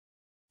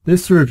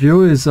This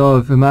review is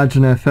of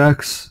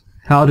ImagineFX,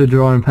 How to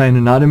Draw and Paint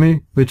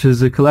Anatomy, which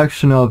is a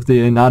collection of the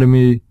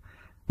anatomy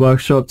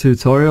workshop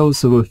tutorials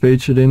that were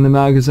featured in the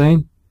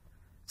magazine.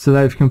 So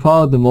they've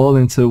compiled them all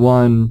into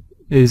one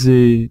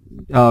easy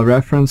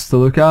reference to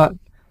look at.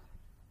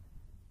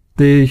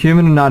 The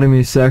human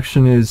anatomy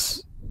section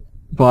is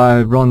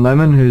by Ron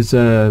Lemon, who's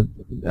an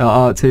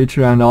art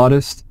teacher and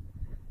artist,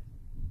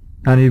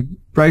 and he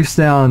breaks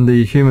down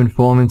the human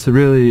form into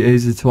really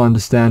easy to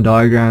understand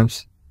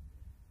diagrams.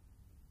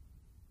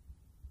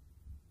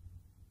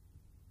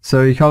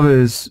 So he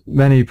covers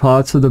many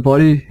parts of the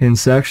body in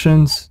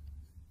sections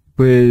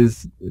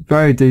with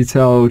very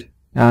detailed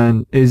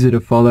and easy to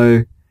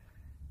follow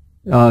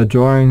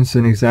drawings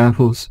and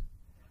examples.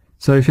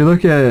 So if you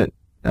look at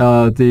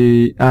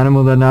the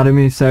animal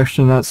anatomy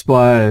section, that's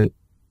by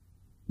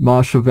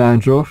Marshall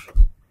Van Droof,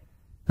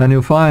 and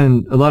you'll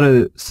find a lot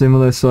of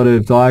similar sort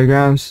of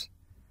diagrams,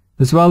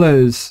 as well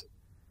as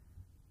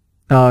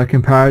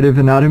comparative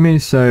anatomy,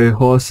 so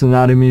horse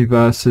anatomy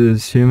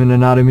versus human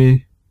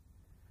anatomy.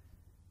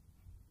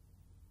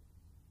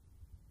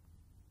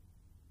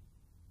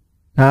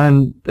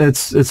 And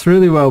it's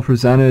really well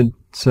presented,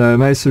 so it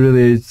makes it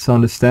really easy to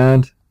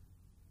understand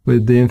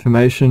with the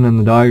information and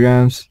the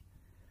diagrams.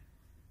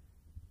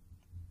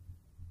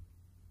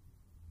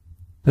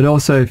 It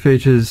also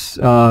features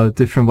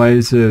different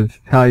ways of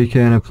how you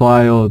can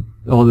apply all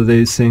of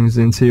these things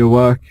into your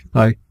work,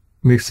 like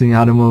mixing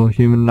animal and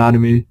human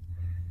anatomy,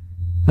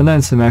 and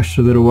then some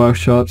extra little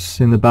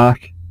workshops in the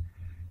back.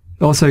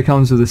 It also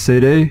comes with a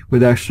CD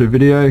with extra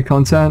video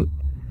content,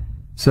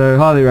 so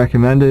highly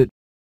recommend it.